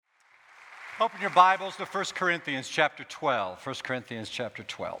Open your Bibles to 1 Corinthians chapter 12. 1 Corinthians chapter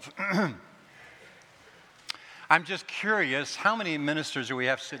 12. I'm just curious, how many ministers do we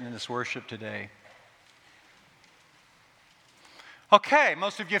have sitting in this worship today? Okay,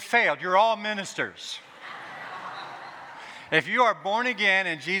 most of you failed. You're all ministers. If you are born again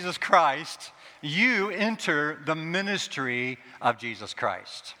in Jesus Christ, you enter the ministry of Jesus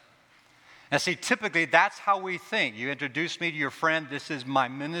Christ. And see, typically that's how we think. You introduce me to your friend, this is my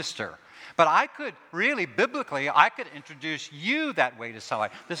minister. But I could really, biblically, I could introduce you that way to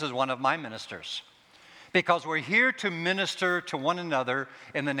somebody. This is one of my ministers. Because we're here to minister to one another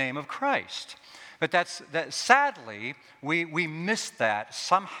in the name of Christ. But sadly, we miss that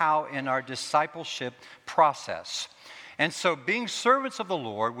somehow in our discipleship process. And so being servants of the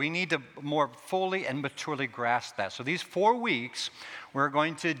Lord, we need to more fully and maturely grasp that. So these 4 weeks, we're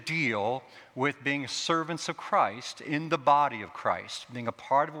going to deal with being servants of Christ in the body of Christ, being a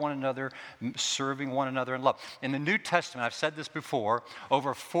part of one another, serving one another in love. In the New Testament, I've said this before,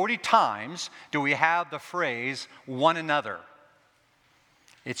 over 40 times do we have the phrase one another.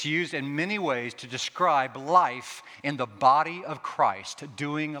 It's used in many ways to describe life in the body of Christ,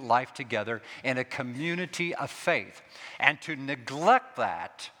 doing life together in a community of faith. And to neglect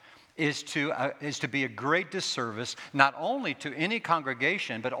that is to be a great disservice, not only to any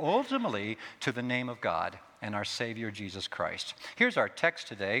congregation, but ultimately to the name of God and our Savior Jesus Christ. Here's our text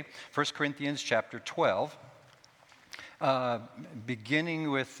today, 1 Corinthians chapter 12.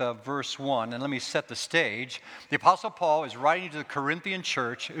 Beginning with verse 1, and let me set the stage. The Apostle Paul is writing to the Corinthian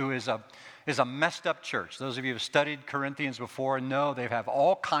church, who is a messed up church. Those of you who have studied Corinthians before know they have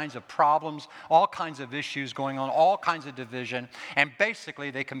all kinds of problems, all kinds of issues going on, all kinds of division, and basically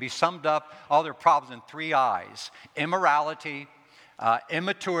they can be summed up, all their problems, in 3 I's: immorality,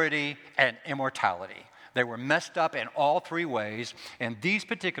 immaturity, and immortality. They were messed up in all 3 ways. And these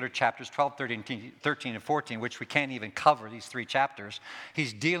particular chapters, 12, 13, and 14, which we can't even cover, these 3 chapters,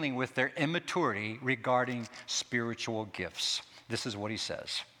 he's dealing with their immaturity regarding spiritual gifts. This is what he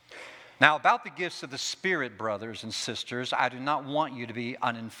says. Now, about the gifts of the Spirit, brothers and sisters, I do not want you to be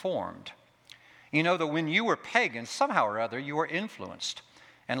uninformed. You know that when you were pagans, somehow or other, you were influenced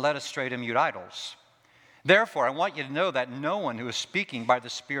and led astray to mute idols. Therefore, I want you to know that no one who is speaking by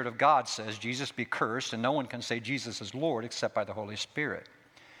the Spirit of God says, Jesus be cursed, and no one can say Jesus is Lord except by the Holy Spirit.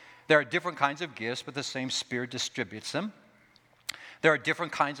 There are different kinds of gifts, but the same Spirit distributes them. There are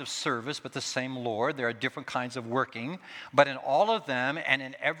different kinds of service, but the same Lord. There are different kinds of working, but in all of them and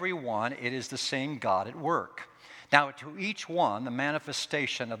in every one, it is the same God at work. Now, to each one, the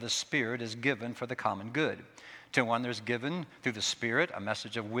manifestation of the Spirit is given for the common good. To one there's given through the Spirit a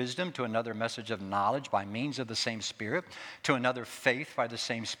message of wisdom, to another a message of knowledge by means of the same Spirit, to another faith by the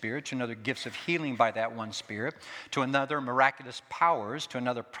same Spirit, to another gifts of healing by that one Spirit, to another miraculous powers, to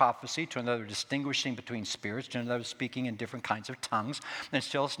another prophecy, to another distinguishing between spirits, to another speaking in different kinds of tongues, and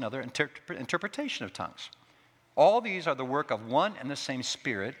still another interpretation of tongues. All these are the work of one and the same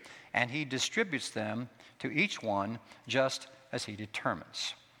Spirit, and he distributes them to each one just as he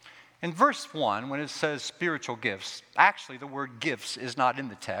determines. In verse 1, when it says spiritual gifts, actually the word gifts is not in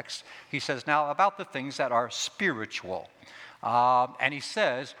the text. He says, now about the things that are spiritual. And he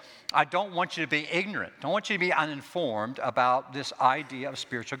says, I don't want you to be ignorant. I don't want you to be uninformed about this idea of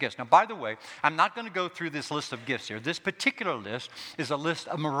spiritual gifts. Now, by the way, I'm not going to go through this list of gifts here. This particular list is a list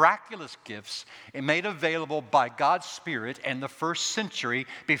of miraculous gifts made available by God's Spirit in the first century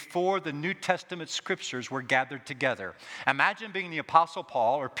before the New Testament scriptures were gathered together. Imagine being the Apostle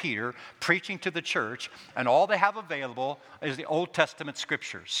Paul or Peter preaching to the church, and all they have available is the Old Testament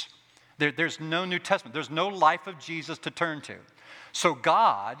scriptures. There's no New Testament. There's no life of Jesus to turn to. So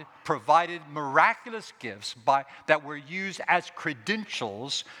God provided miraculous gifts that were used as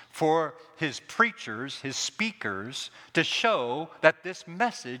credentials for his preachers, his speakers, to show that this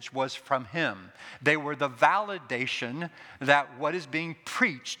message was from him. They were the validation that what is being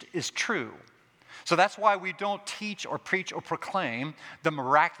preached is true. So that's why we don't teach or preach or proclaim the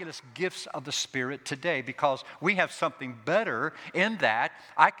miraculous gifts of the Spirit today, because we have something better in that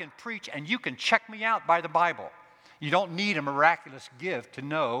I can preach and you can check me out by the Bible. You don't need a miraculous gift to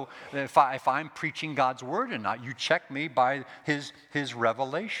know if I'm preaching God's word or not. You check me by his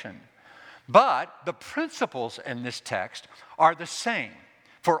revelation. But the principles in this text are the same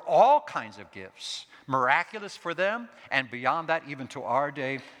for all kinds of gifts. Miraculous for them, and beyond that, even to our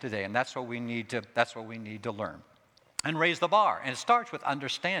day today. And that's what we need to learn. and raise the bar. And it starts with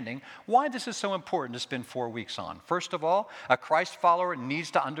understanding why this is so important to spend 4 weeks on. First of all, a Christ follower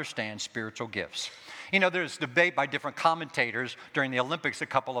needs to understand spiritual gifts. You know, there's debate by different commentators during the Olympics a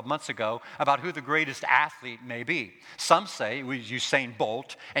couple of months ago about who the greatest athlete may be. Some say it was Usain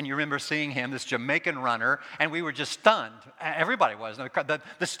Bolt, and you remember seeing him, this Jamaican runner, and we were just stunned. Everybody was. The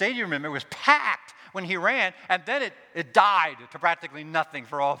stadium, remember, was packed when he ran, and then it died to practically nothing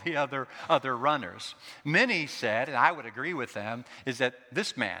for all the other runners. Many said, and I would agree with them, is that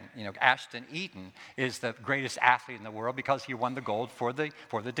this man, Ashton Eaton, is the greatest athlete in the world because he won the gold for the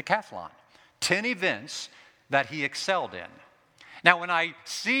decathlon. 10 events that he excelled in. Now, when I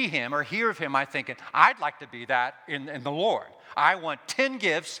see him or hear of him, I'm thinking, I'd like to be that in the Lord. I want 10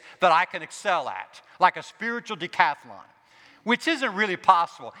 gifts that I can excel at, like a spiritual decathlon, which isn't really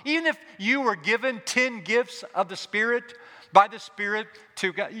possible. Even if you were given 10 gifts of the Spirit, by the Spirit,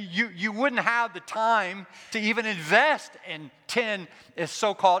 you wouldn't have the time to even invest in 10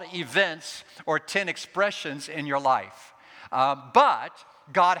 so-called events or 10 expressions in your life. But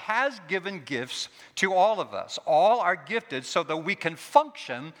God has given gifts to all of us. All are gifted so that we can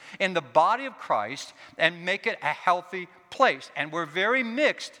function in the body of Christ and make it a healthy place. And we're very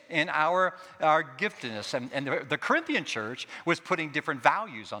mixed in our giftedness. And the Corinthian church was putting different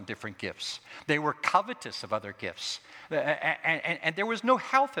values on different gifts. They were covetous of other gifts. And there was no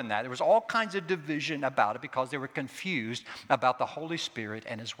health in that. There was all kinds of division about it because they were confused about the Holy Spirit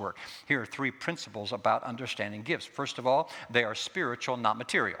and His work. Here are 3 principles about understanding gifts. First of all, they are spiritual, not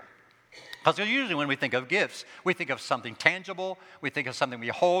material. Because usually when we think of gifts, we think of something tangible. We think of something we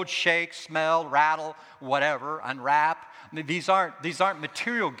hold, shake, smell, rattle, whatever, unwrap. These aren't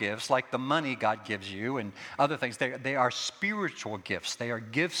material gifts like the money God gives you and other things. They are spiritual gifts. They are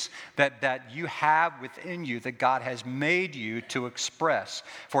gifts that you have within you that God has made you to express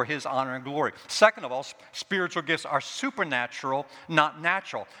for His honor and glory. Second of all, spiritual gifts are supernatural, not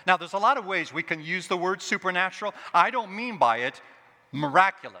natural. Now, there's a lot of ways we can use the word supernatural. I don't mean by it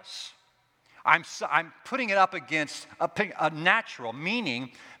miraculous. I'm putting it up against a natural, meaning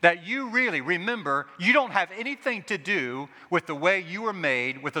that you really remember you don't have anything to do with the way you were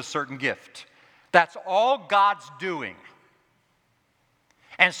made with a certain gift. That's all God's doing.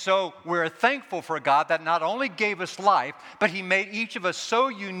 And so we're thankful for God that not only gave us life, but He made each of us so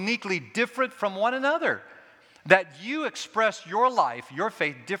uniquely different from one another that you express your life, your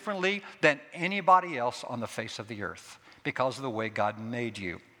faith differently than anybody else on the face of the earth because of the way God made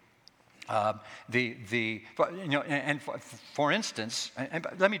you. For instance, and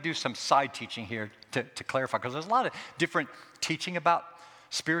let me do some side teaching here to clarify, because there's a lot of different teaching about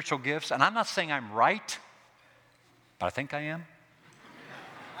spiritual gifts, and I'm not saying I'm right, but I think I am.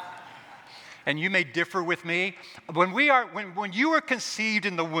 And you may differ with me. When you were conceived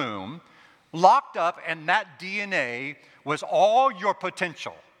in the womb, locked up, and that DNA was all your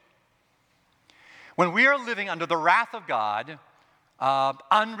potential. When we are living under the wrath of God,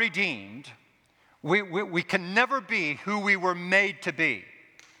 unredeemed, we can never be who we were made to be.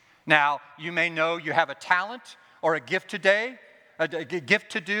 Now, you may know you have a talent or a gift today, a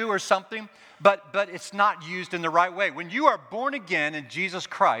gift to do or something, but it's not used in the right way. When you are born again in Jesus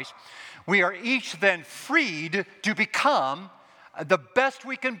Christ, we are each then freed to become the best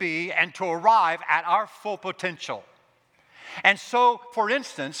we can be and to arrive at our full potential. And so, for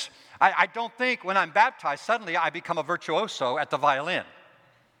instance, I don't think when I'm baptized, suddenly I become a virtuoso at the violin.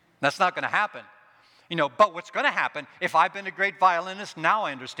 That's not going to happen. But what's going to happen, if I've been a great violinist, now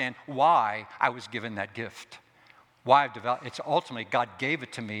I understand why I was given that gift. Why I've developed. It's ultimately God gave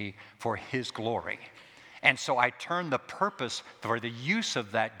it to me for His glory. And so I turn the purpose for the use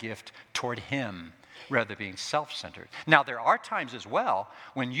of that gift toward Him, rather than being self-centered. Now, there are times as well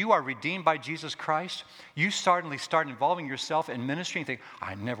when you are redeemed by Jesus Christ, you suddenly start involving yourself in ministry and think,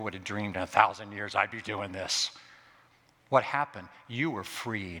 I never would have dreamed in 1,000 years I'd be doing this. What happened? You were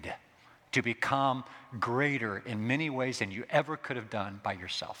freed to become greater in many ways than you ever could have done by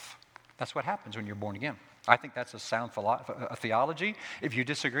yourself. That's what happens when you're born again. I think that's a sound theology. If you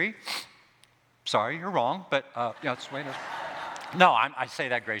disagree, sorry, you're wrong, but it's the way it is. No, I say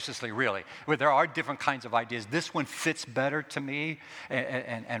that graciously, really. There are different kinds of ideas. This one fits better to me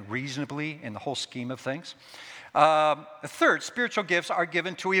and reasonably in the whole scheme of things. Third, spiritual gifts are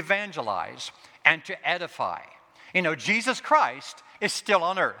given to evangelize and to edify. Jesus Christ is still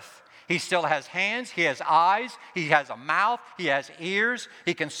on earth. He still has hands, He has eyes, He has a mouth, He has ears,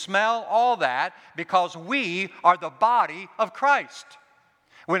 He can smell, all that, because we are the body of Christ.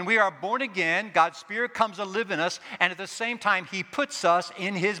 When we are born again, God's Spirit comes to live in us, and at the same time, He puts us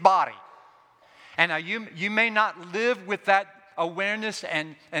in His body. And now you may not live with that awareness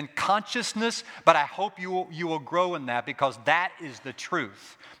and consciousness, but I hope you will grow in that, because that is the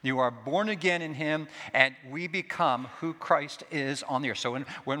truth. You are born again in him, and we become who Christ is on the earth. So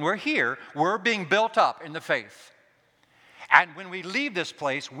when we're here, we're being built up in the faith. And when we leave this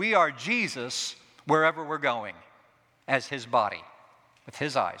place, we are Jesus wherever we're going as his body, with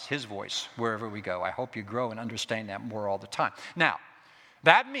his eyes, his voice, wherever we go. I hope you grow and understand that more all the time. Now,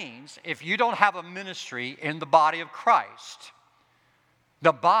 that means if you don't have a ministry in the body of Christ,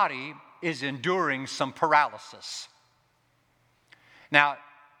 the body is enduring some paralysis. Now,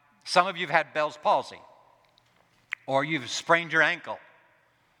 some of you have had Bell's palsy, or you've sprained your ankle,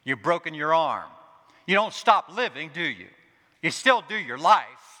 you've broken your arm. You don't stop living, do you? You still do your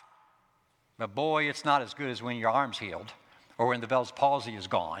life, but boy, it's not as good as when your arm's healed, or when the Bell's palsy is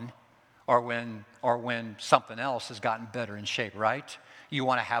gone, or when something else has gotten better in shape, right? You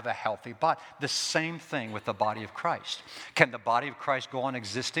want to have a healthy body. The same thing with the body of Christ. Can the body of Christ go on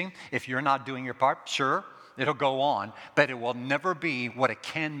existing if you're not doing your part? Sure. It'll go on, but it will never be what it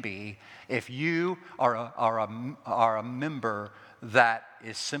can be if you are a member that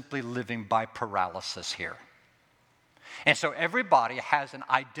is simply living by paralysis here. And so everybody has an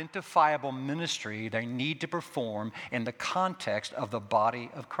identifiable ministry they need to perform in the context of the body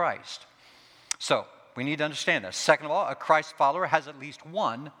of Christ. So we need to understand this. Second of all, a Christ follower has at least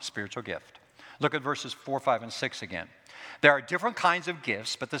one spiritual gift. Look at verses 4, 5, and 6 again. There are different kinds of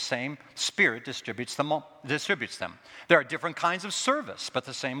gifts, but the same Spirit distributes them. There are different kinds of service, but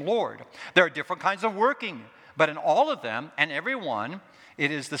the same Lord. There are different kinds of working, but in all of them and every one,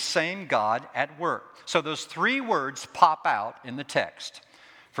 it is the same God at work. So those three words pop out in the text.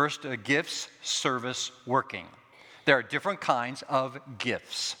 First, gifts, service, working. There are different kinds of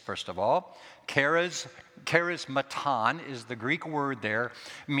gifts, first of all. Charismaton is the Greek word there,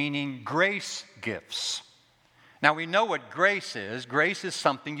 meaning grace gifts. Now, we know what grace is. Grace is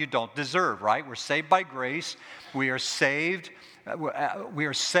something you don't deserve, right? We're saved by grace. We are saved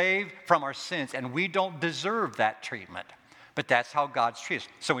from our sins, and we don't deserve that treatment. But that's how God's treats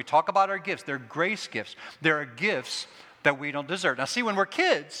us. So we talk about our gifts. They're grace gifts. There are gifts that we don't deserve. Now, see, when we're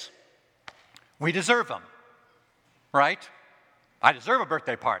kids, we deserve them, right? I deserve a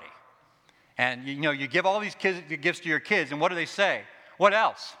birthday party. And, you give all these gifts to your kids, and what do they say? What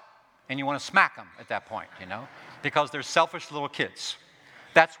else? And you want to smack them at that point, because they're selfish little kids.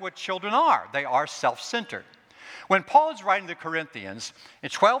 That's what children are. They are self-centered. When Paul is writing to the Corinthians, in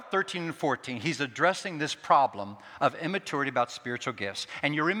 12, 13, and 14, he's addressing this problem of immaturity about spiritual gifts.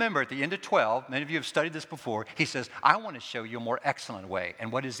 And you remember at the end of 12, many of you have studied this before, he says, I want to show you a more excellent way.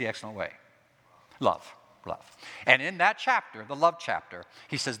 And what is the excellent way? Love. And in that chapter, the love chapter,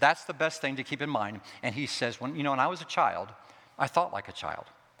 he says that's the best thing to keep in mind. And he says, when I was a child, I thought like a child.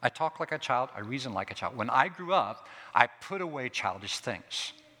 I talked like a child. I reasoned like a child. When I grew up, I put away childish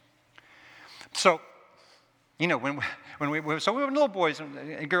things. So, when we were little boys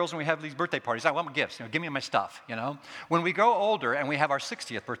and girls and we have these birthday parties, I want my gifts. Give me my stuff, When we grow older and we have our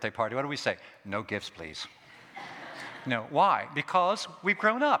 60th birthday party, what do we say? No gifts, please. No, why? Because we've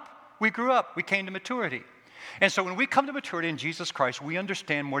grown up. We grew up. We came to maturity. And so when we come to maturity in Jesus Christ, we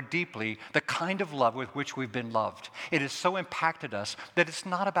understand more deeply the kind of love with which we've been loved. It has so impacted us that it's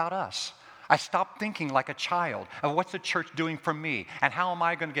not about us. I stopped thinking like a child of what's the church doing for me and how am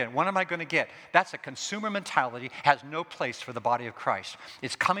I going to get it? What am I going to get? That's a consumer mentality, has no place for the body of Christ.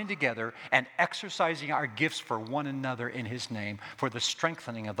 It's coming together and exercising our gifts for one another in his name for the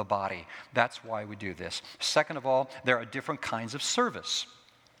strengthening of the body. That's why we do this. Second of all, there are different kinds of service.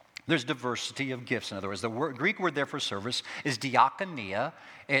 There's diversity of gifts. In other words, the Greek word there for service is diakonia.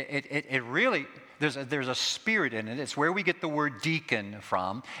 It really, there's a spirit in it. It's where we get the word deacon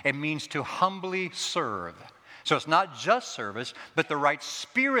from. It means to humbly serve. So it's not just service, but the right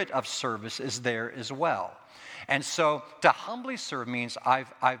spirit of service is there as well. And so to humbly serve means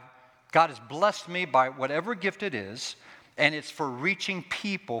God has blessed me by whatever gift it is, and it's for reaching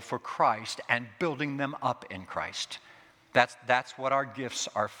people for Christ and building them up in Christ. That's what our gifts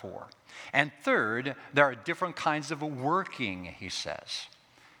are for. And third, there are different kinds of working, he says.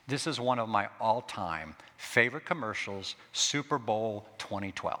 This is one of my all-time favorite commercials, Super Bowl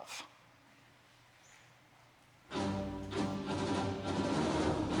 2012.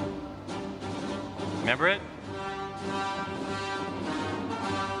 Remember it?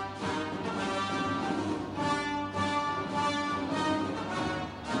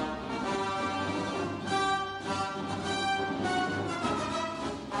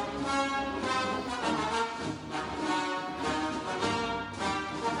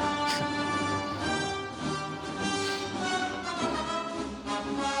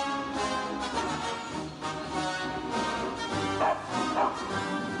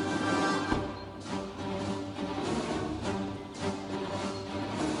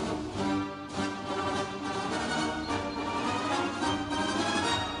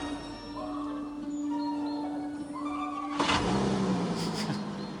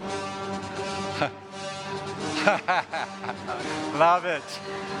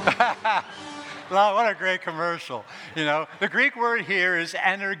 it. What a great commercial. You know, the Greek word here is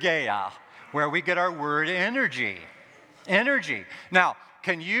energeia, where we get our word energy. Energy. Now,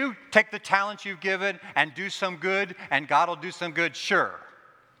 can you take the talents you've given and do some good, and God will do some good? Sure.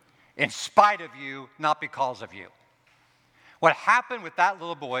 In spite of you, not because of you. What happened with that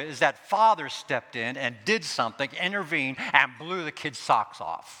little boy is that father stepped in and did something, intervened, and blew the kid's socks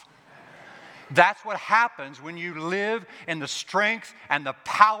off. That's what happens when you live in the strength and the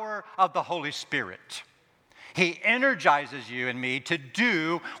power of the Holy Spirit. He energizes you and me to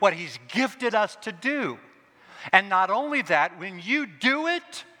do what He's gifted us to do. And not only that, when you do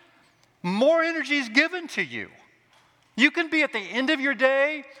it, more energy is given to you. You can be at the end of your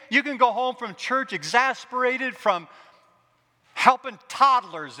day. You can go home from church exasperated from helping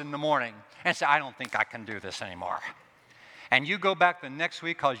toddlers in the morning and say, I don't think I can do this anymore. And you go back the next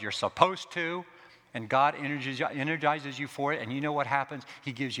week because you're supposed to, and God energizes you for it, and you know what happens?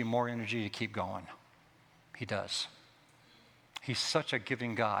 He gives you more energy to keep going. He does. He's such a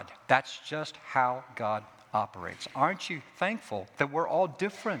giving God. That's just how God operates. Aren't you thankful that we're all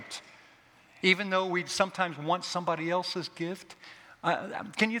different? Even though we sometimes want somebody else's gift.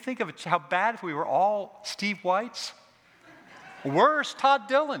 Can you think of how bad if we were all Steve Whites? Worse, Todd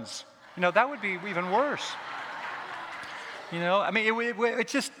Dillons. You know, that would be even worse. You know, I mean,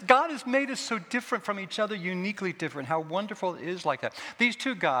 it's just, God has made us so different from each other, uniquely different. How wonderful it is like that. These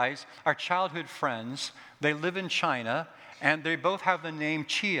two guys are childhood friends. They live in China, and they both have the name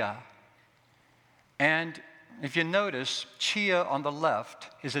Chia. And if you notice, Chia on the left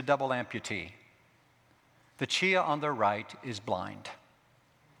is a double amputee. The Chia on the right is blind.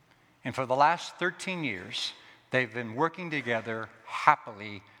 And for the last 13 years, they've been working together,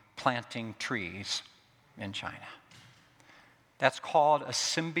 happily planting trees in China. That's called a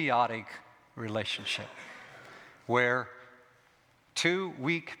symbiotic relationship, where two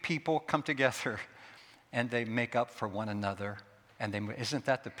weak people come together and they make up for one another. And isn't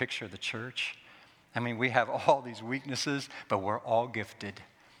that the picture of the church? I mean, we have all these weaknesses, but we're all gifted.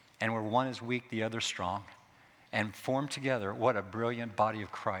 And where one is weak, the other's strong. And formed together, what a brilliant body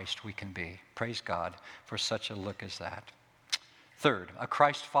of Christ we can be. Praise God for such a look as that. Third, a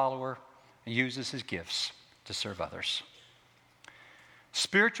Christ follower uses his gifts to serve others.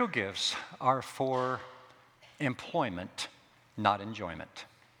 Spiritual gifts are for employment, not enjoyment.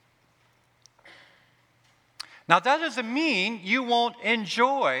 Now, that doesn't mean you won't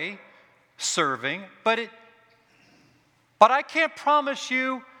enjoy serving, but I can't promise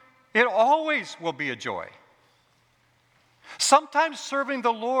you it always will be a joy. Sometimes serving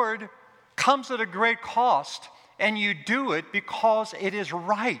the Lord comes at a great cost, and you do it because it is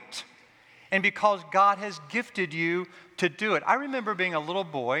right and because God has gifted you to do it. I remember being a little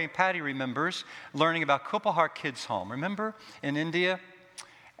boy, Patty remembers, learning about Kupahar Kids Home. Remember, in India?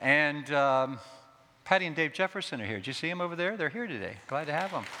 And Patty and Dave Jefferson are here. Did you see them over there? They're here today. Glad to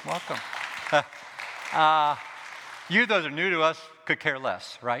have them. Welcome. You, those are new to us, could care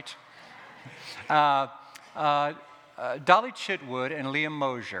less, right? Dolly Chitwood and Liam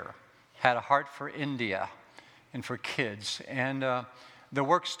Mosier had a heart for India and for kids. And the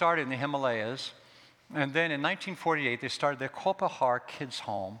work started in the Himalayas. And then in 1948, they started the Kupahar Kids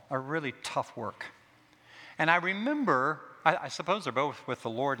Home, a really tough work. And I remember, I suppose they're both with the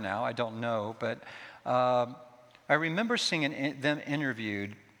Lord now, I don't know, but I remember seeing them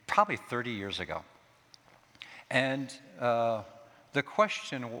interviewed probably 30 years ago. And the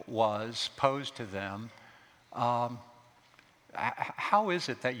question was posed to them, how is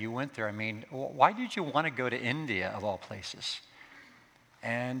it that you went there? I mean, why did you want to go to India, of all places?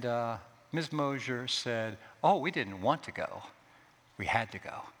 And Ms. Mosier said, we didn't want to go. We had to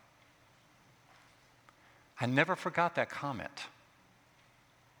go. I never forgot that comment.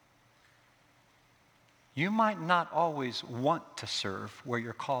 You might not always want to serve where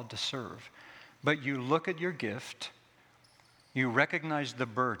you're called to serve, but you look at your gift, you recognize the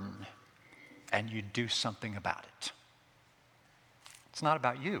burden, and you do something about it. It's not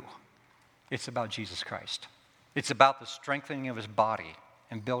about you. It's about Jesus Christ. It's about the strengthening of his body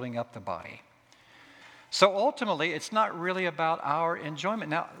and building up the body. So ultimately, it's not really about our enjoyment.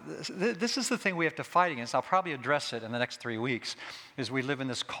 Now, this is the thing we have to fight against. I'll probably address it in the next 3 weeks, is we live in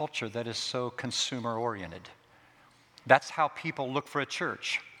this culture that is so consumer-oriented. That's how people look for a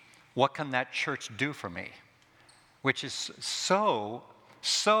church. What can that church do for me? Which is so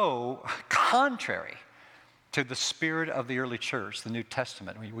contrary to the spirit of the early church, the New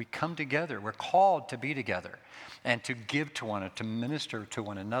Testament. We come together. We're called to be together and to give to one another, to minister to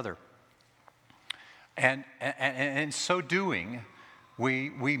one another. And in so doing,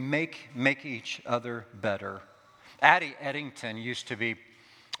 we make each other better. Addie Eddington used to be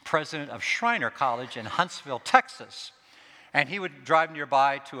president of Schreiner College in Huntsville, Texas. And he would drive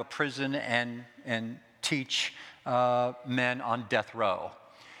nearby to a prison and teach men on death row.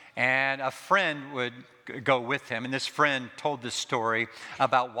 And a friend would go with him, and this friend told this story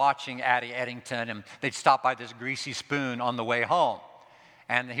about watching Addie Eddington, and they'd stop by this Greasy Spoon on the way home.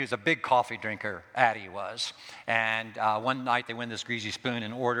 And he was a big coffee drinker, Addie was. And one night they went to this Greasy Spoon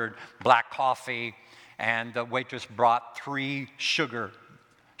and ordered black coffee, and the waitress brought 3 sugar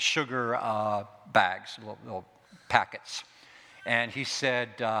bags, little packets. And he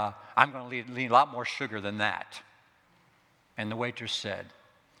said, I'm going to need a lot more sugar than that. And the waitress said,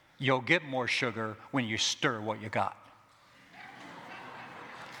 you'll get more sugar when you stir what you got.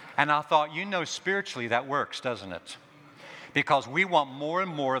 And I thought, spiritually that works, doesn't it? Because we want more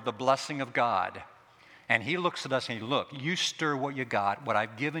and more of the blessing of God. And he looks at us and look, you stir what you got, what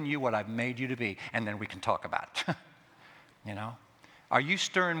I've given you, what I've made you to be, and then we can talk about it. Are you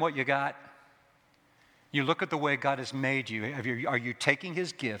stirring what you got? You look at the way God has made you. Are you taking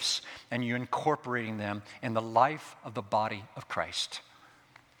his gifts and you incorporating them in the life of the body of Christ?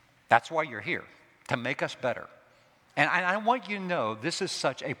 That's why you're here, to make us better. And I want you to know this is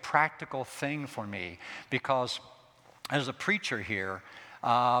such a practical thing for me, because as a preacher here,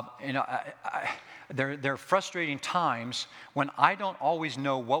 there are frustrating times when I don't always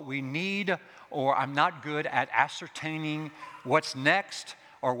know what we need, or I'm not good at ascertaining what's next,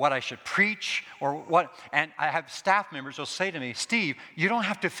 or what I should preach, or what. And I have staff members who will say to me, Steve, you don't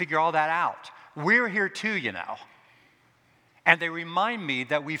have to figure all that out. We're here too, And they remind me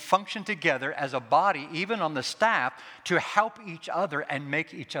that we function together as a body, even on the staff, to help each other and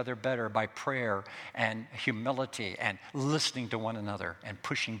make each other better by prayer and humility and listening to one another and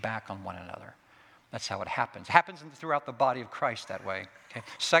pushing back on one another. That's how it happens. It happens throughout the body of Christ that way. Okay.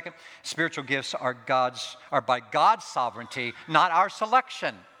 Second, spiritual gifts are by God's sovereignty, not our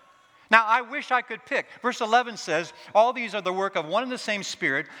selection. Now, I wish I could pick. Verse 11 says, all these are the work of one and the same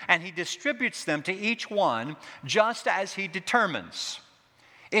Spirit, and he distributes them to each one just as he determines.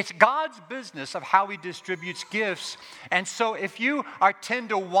 It's God's business of how he distributes gifts. And so if you tend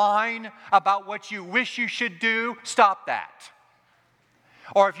to whine about what you wish you should do, stop that.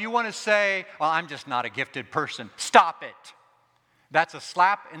 Or if you want to say, well, I'm just not a gifted person, stop it. That's a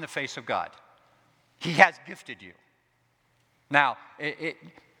slap in the face of God. He has gifted you. Now,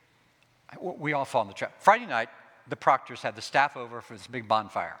 we all fall in the trap. Friday night, the Proctors had the staff over for this big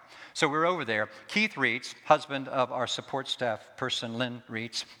bonfire. So we're over there. Keith Reitz, husband of our support staff person, Lynn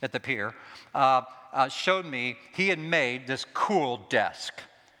Reitz, at the pier, showed me he had made this cool desk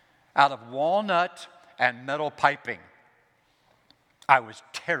out of walnut and metal piping. I was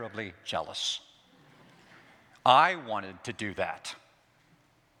terribly jealous. I wanted to do that.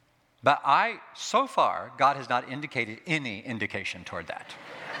 But so far, God has not indicated any indication toward that.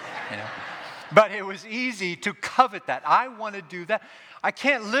 But it was easy to covet that. I want to do that. I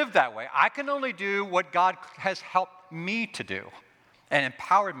can't live that way. I can only do what God has helped me to do and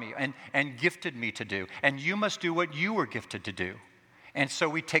empowered me and gifted me to do. And you must do what you were gifted to do. And so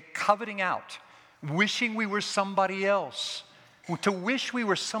we take coveting out, wishing we were somebody else. To wish we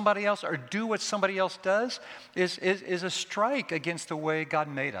were somebody else or do what somebody else does is a strike against the way God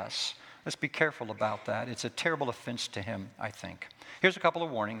made us. Let's be careful about that. It's a terrible offense to him, I think. Here's a couple of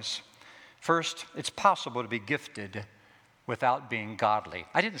warnings. First, it's possible to be gifted without being godly.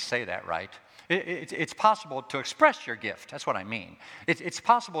 I didn't say that right. It's possible to express your gift. That's what I mean. It's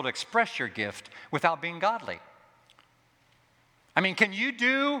possible to express your gift without being godly. I mean, can you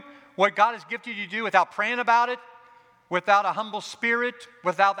do what God has gifted you to do without praying about it? Without a humble spirit,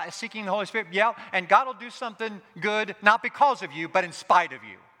 without seeking the Holy Spirit? Yeah, and God will do something good, not because of you, but in spite of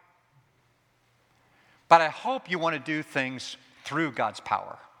you. But I hope you want to do things through God's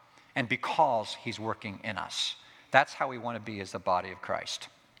power and because he's working in us. That's how we want to be as the body of Christ.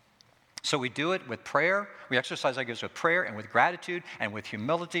 So we do it with prayer. We exercise our gifts with prayer and with gratitude and with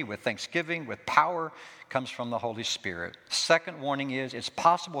humility, with thanksgiving, with power. Comes from the Holy Spirit. Second warning is it's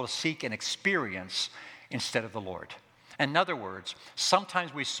possible to seek an experience instead of the Lord. In other words,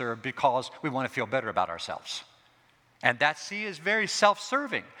 sometimes we serve because we want to feel better about ourselves. And that, is very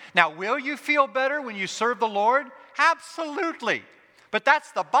self-serving. Now, will you feel better when you serve the Lord? Absolutely. But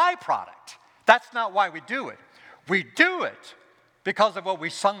that's the byproduct. That's not why we do it. We do it because of what we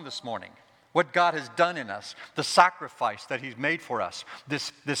sung this morning, what God has done in us, the sacrifice that he's made for us,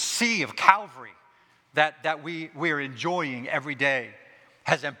 this sea of Calvary that we are enjoying every day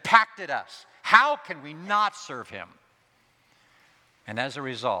has impacted us. How can we not serve him? And as a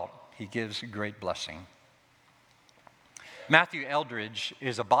result, he gives great blessing. Matthew Eldridge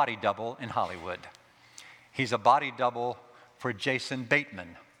is a body double in Hollywood. He's a body double for Jason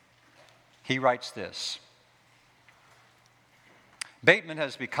Bateman. He writes this. Bateman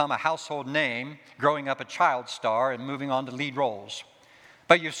has become a household name, growing up a child star and moving on to lead roles.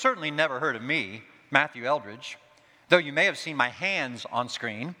 But you've certainly never heard of me, Matthew Eldridge, though you may have seen my hands on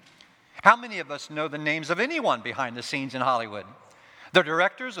screen. How many of us know the names of anyone behind the scenes in Hollywood? The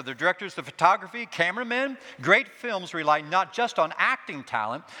directors of photography, cameramen. Great films rely not just on acting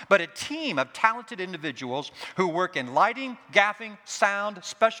talent, but a team of talented individuals who work in lighting, gaffing, sound,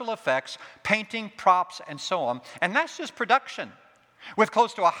 special effects, painting, props, and so on. And that's just production. With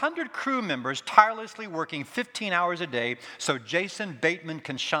close to 100 crew members tirelessly working 15 hours a day so Jason Bateman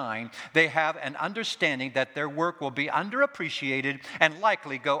can shine, they have an understanding that their work will be underappreciated and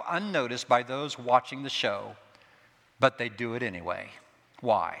likely go unnoticed by those watching the show. But they do it anyway.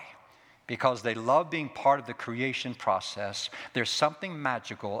 Why? Because they love being part of the creation process. There's something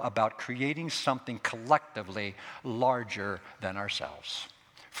magical about creating something collectively larger than ourselves.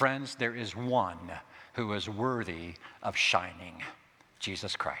 Friends, there is one who is worthy of shining,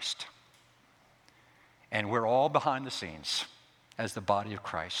 Jesus Christ. And we're all behind the scenes as the body of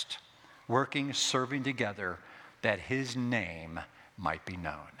Christ, working, serving together that his name might be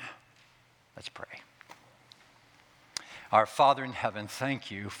known. Let's pray. Our Father in heaven,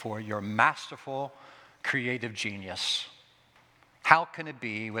 thank you for your masterful creative genius. How can it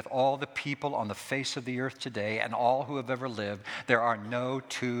be with all the people on the face of the earth today and all who have ever lived, there are no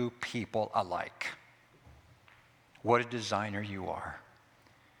two people alike? What a designer you are.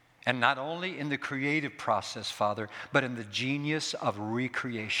 And not only in the creative process, Father, but in the genius of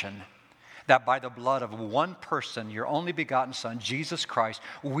recreation. That by the blood of one person, your only begotten Son, Jesus Christ,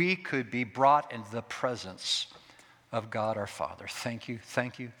 we could be brought into the presence of God our Father. Thank you,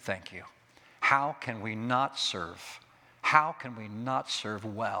 thank you, thank you. How can we not serve? How can we not serve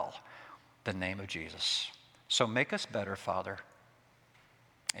well the name of Jesus? So make us better, Father.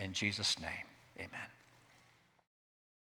 In Jesus' name, amen.